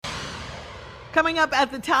Coming up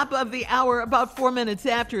at the top of the hour, about 4 minutes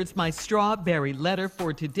after, it's my strawberry letter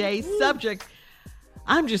for today's subject.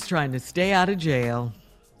 I'm just trying to stay out of jail.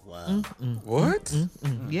 Wow. What?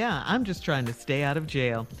 Yeah, I'm just trying to stay out of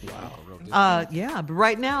jail. Wow. Yeah, but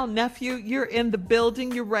right now, nephew, you're in the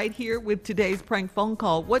building. You're right here with today's prank phone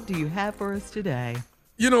call. What do you have for us today?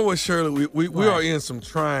 You know what, Shirley? We What? are in some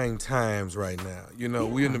trying times right now. You know,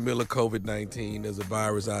 we're in the middle of COVID-19. There's a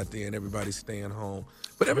virus out there and everybody's staying home.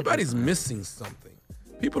 But everybody's missing something.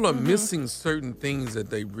 People are missing certain things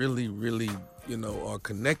that they really, really, are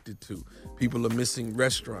connected to. People are missing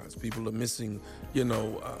restaurants. People are missing,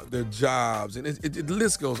 their jobs. And the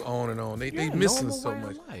list goes on and on. They missing so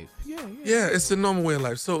much. Yeah, it's the normal way of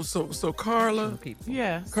life. So Carla,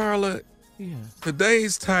 Yeah. Carla, Yeah.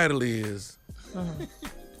 today's title is,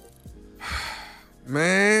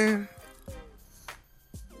 man,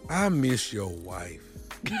 I miss your wife.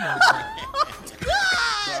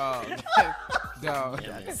 Dog.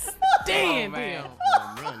 Damn, man.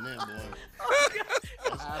 Run that, boy.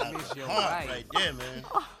 I miss your Hard wife. right there, man.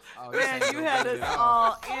 Oh, Man, you had us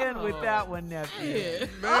all in with that one, nephew.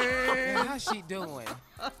 Man, How's she doing?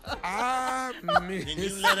 I miss Then you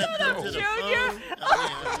let her come to the phone.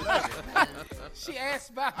 I mean, She asked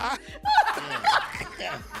about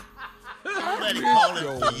somebody calling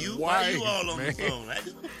your for you. Why you wife, all on the man. phone?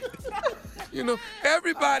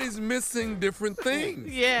 Everybody's missing different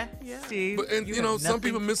things. Yeah. Steve, But and you have some nothing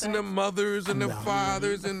people to missing say? their mothers and their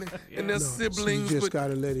fathers and their No, siblings. you just But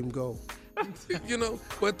gotta let him go.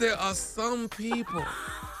 but there are some people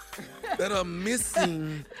that are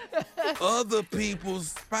missing other people's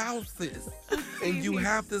spouses, and you He's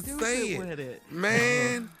have to stupid say with it. it.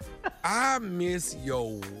 Man, I miss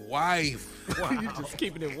your wife. You just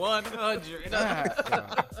keeping it 100.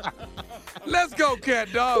 Let's go,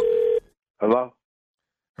 cat dog. Hello?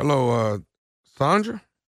 Hello, Sandra.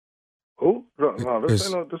 Who? No,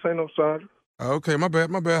 It's- this ain't no Sandra. Okay, my bad.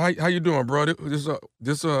 How you doing, bro?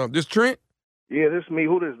 This Trent. Yeah, this me.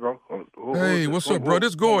 Who this, bro? Hey, what's up, bro?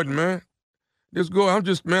 This Gordon, man. This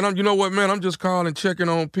Gordon. You know what, man? I'm just calling, checking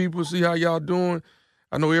on people, see how y'all doing.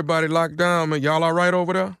 I know everybody locked down, man. Y'all all right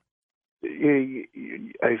over there? Yeah.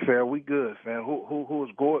 Hey, fam, we good, fam. Who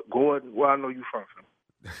is Gordon? Where I know you from, fam?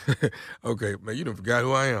 Okay, man, you done forgot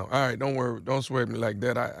who I am. All right, don't worry. Don't sweat me like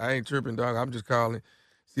that. I ain't tripping, dog. I'm just calling,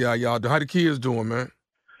 see how y'all doing. How the kids doing, man?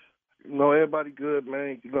 You know, everybody good,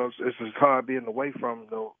 man. You know, it's just hard being away from them,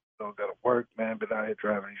 though. Gotta work, man. Been out here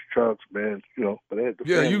driving these trucks, man. But the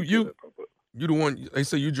Yeah, family you- good, bro. You the one, they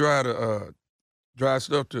say you drive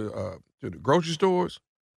stuff to the grocery stores?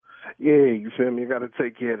 Yeah, you feel me? You gotta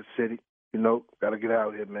take care of the city. Gotta get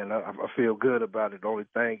out here, man. I feel good about it. The only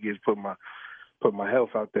thing is put my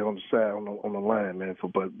health out there on the side, on the line, man.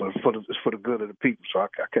 But it's for the good of the people, so I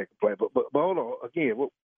can't complain. But hold on, again,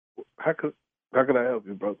 how could I help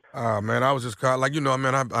you, bro? Man, I was just calling,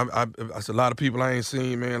 man. I said a lot of people I ain't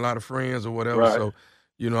seen, man. A lot of friends or whatever. Right. So,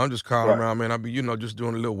 I'm just calling Right. around, man. I be, just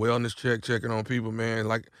doing a little wellness check, checking on people, man.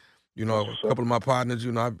 Like, a what's up. couple of my partners,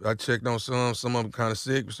 I checked on some of them kind of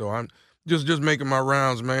sick. So I'm just making my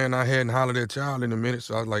rounds, man. I hadn't hollered at y'all in a minute,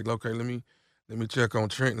 so I was like, okay, let me check on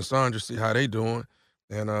Trent and Sandra, see how they doing.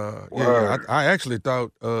 And Word. I actually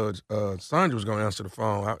thought Sandra was gonna answer the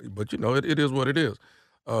phone, but it is what it is.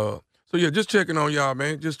 So yeah, just checking on y'all,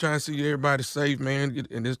 man. Just trying to see everybody safe, man,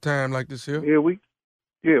 in this time like this here.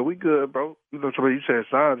 Yeah, we good, bro. Somebody, you said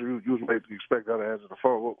Sandra, you was maybe expect her to answer the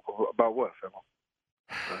phone. About what, fam?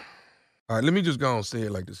 All right, let me just go and say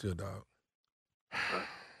it like this here, dog.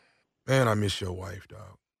 Man, I miss your wife,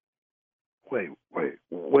 dog. Wait.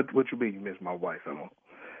 What you mean you miss my wife?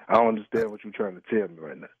 I don't understand what you're trying to tell me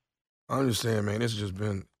right now. I'm just saying, man, it's just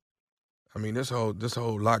been, this whole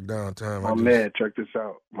lockdown time. My man, check this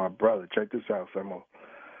out. My brother, check this out, fam.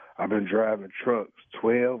 I've been driving trucks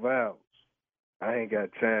 12 hours. I ain't got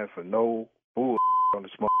time for no bull on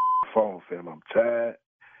this phone, fam. I'm tired.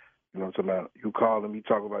 You know what I'm talking about? You calling me,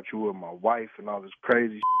 talking about you and my wife and all this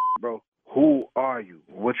crazy bro. Who are you?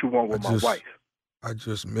 What you want with my wife? I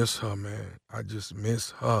just miss her, man. I just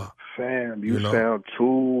miss her. Fam, you sound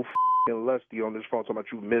too lusty on this phone talking about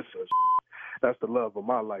you miss her. That's the love of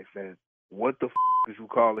my life, man. What the is you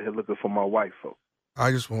calling here looking for my wife for?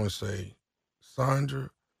 I just want to say, Sandra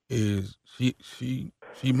is she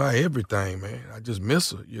my everything, man. I just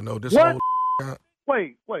miss her. This What? whole.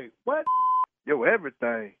 Wait, what? Yo,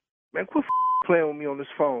 everything, man. Quit playing with me on this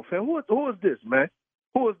phone, fam. Who is this, man?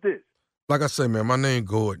 Who is this? Like I say, man, my name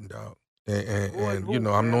Gordon, dog, and Who,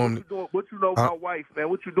 I'm man? normally. What you know with my wife, man?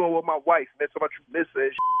 What you doing with my wife, man? Talking about you miss her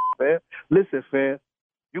and man. Listen, fam.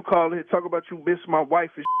 You call here talk about you miss my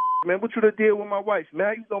wife and man. What you done did with my wife, man?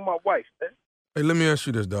 How you know my wife, man? Hey, let me ask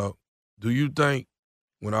you this, dog. do you think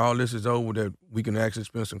when all this is over that we can actually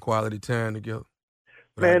spend some quality time together?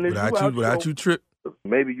 Without you trip?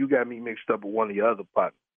 Maybe you got me mixed up with one of your other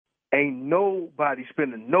partners. Ain't nobody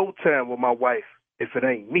spending no time with my wife if it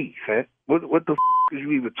ain't me, fam. What the is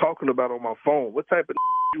you even talking about on my phone? What type of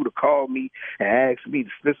you to call me and ask me to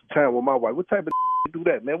spend some time with my wife? What type of you do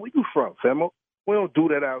that, man? Where you from, fam? We don't do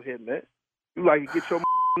that out here, man. You like to get your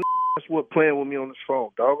that's what playing with me on this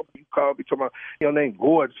phone, dog. You call me talking about your name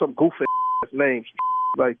Gordon, some goofy name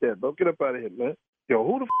like that, bro. Get up out of here, man. Yo,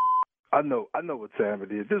 who the I know what time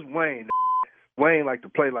it is. This Wayne like to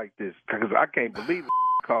play like this because I can't believe it.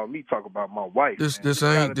 Call me talk about my wife. This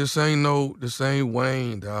ain't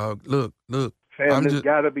Wayne, dog. Look. Fam, this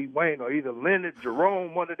gotta be Wayne or either Leonard,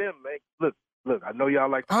 Jerome, one of them, man. Look. I know y'all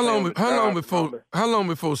like. How long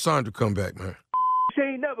before Sandra come back, man? She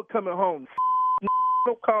ain't never coming home.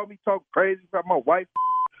 Don't call me talk crazy about my wife.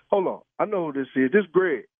 Hold on, I know who this is. This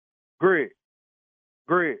Greg.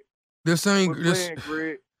 This ain't quit this.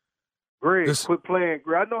 Playing, Greg, quit playing,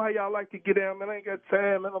 Greg. I know how y'all like to get down, man. I ain't got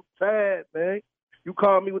time, man. I'm tired, man. You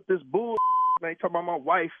call me with this bull, man. Talking about my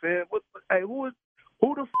wife, man. Hey, who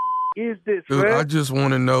the is this, Dude, man? I just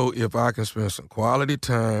want to know if I can spend some quality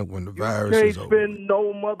time when the virus is over. You can't spend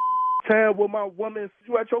no mother time with my woman.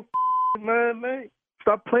 You at your mind, man.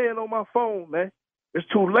 Stop playing on my phone, man. It's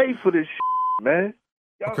too late for this, man.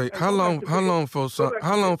 Okay, how long for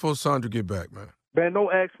Sandra get back, man? Man,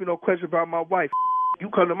 don't ask me no question about my wife. You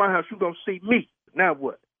come to my house, you gonna see me. Now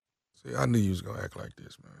what? See, I knew you was gonna act like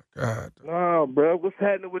this, man. God. No, bro. What's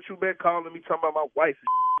happening with you, man? Calling me, talking about my wife,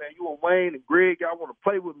 man. You and Wayne and Greg, y'all want to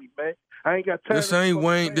play with me, man. I ain't got time. This ain't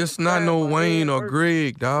Wayne. This not no Wayne or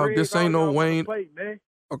Greg, dog. Greg, this ain't no Wayne. Play, man.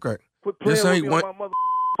 Okay. Quit playing This ain't with me on my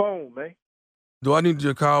phone, man. Do I need to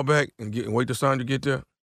just call back and wait till Sandra get there?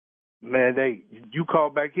 Man, you call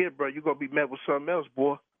back here, bro. You gonna be met with something else,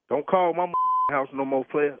 boy. Don't call my house no more,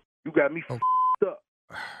 player. You got me up.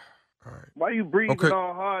 All right. Why you breathing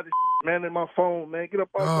all hard, man, in my phone, man? Get up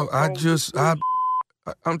off my phone.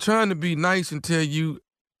 I'm trying to be nice and tell you,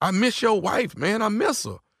 I miss your wife, man. I miss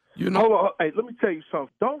her. You know. Hold on. Hey, let me tell you something.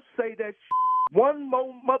 Don't say that one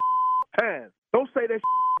more time. Don't say that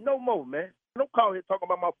no more, man. Don't call here talking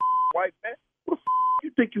about my wife, man. Who the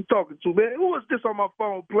you think you talking to, man? Who is this on my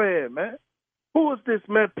phone playing, man? Who is this,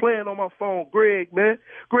 man, playing on my phone? Greg, man.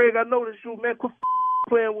 Greg, I know this you, man. Quit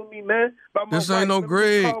playing with me, man. This ain't no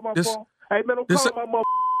Greg. Hey, man, don't call my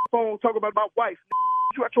phone talk about my wife.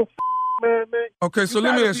 You got your man. Okay, so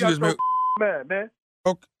let me ask you this, man. Man.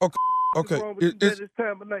 Okay. This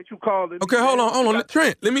time of night you calling. Okay, hold on.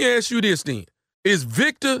 Trent, let me ask you this then. Is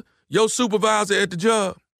Victor your supervisor at the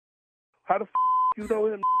job? How the you know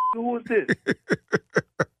him? Who is this?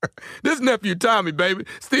 This nephew Tommy, baby.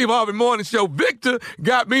 Steve Harvey Morning Show. Victor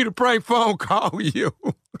got me to prank phone call you.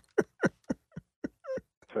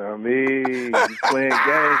 Tommy, you playing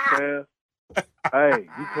games, man. Hey,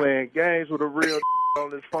 you playing games with a real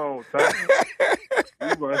on this phone,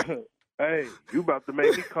 Tommy. Hey, you about to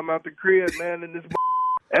make me come out the crib, man, and this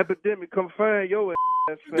epidemic come find your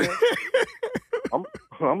ass, man. I'm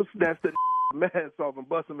gonna snatch that mask off and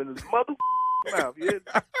bust him in his mother mouth, yeah?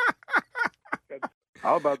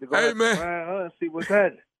 I was about to go out and find her and see what's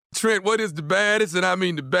happening. Trent, what is the baddest, and I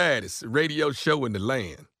mean the baddest, radio show in the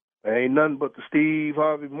land? Ain't nothing but the Steve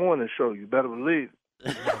Harvey Morning Show. You better believe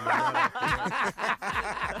it.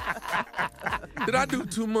 Did I do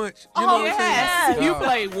too much? You know what I'm saying? You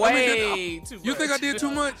played way too much. You think I did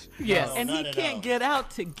too much? Yes. And he can't get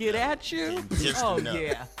out to get at you? Just enough.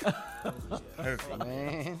 Yeah. Perfect.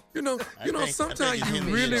 Man. You know, sometimes you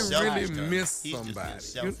really miss somebody.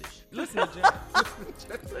 Selfish. Listen, Jack.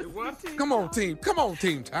 Come on,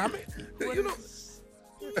 team, Tommy. You know.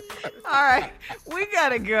 All right, we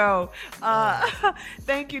gotta go.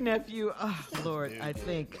 Thank you, nephew. Oh, Lord, I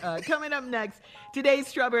think. Coming up next, today's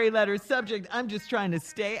Strawberry Letter subject, I'm just trying to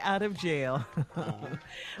stay out of jail.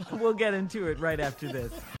 We'll get into it right after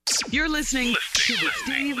this. You're listening to the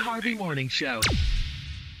Steve Harvey Morning Show.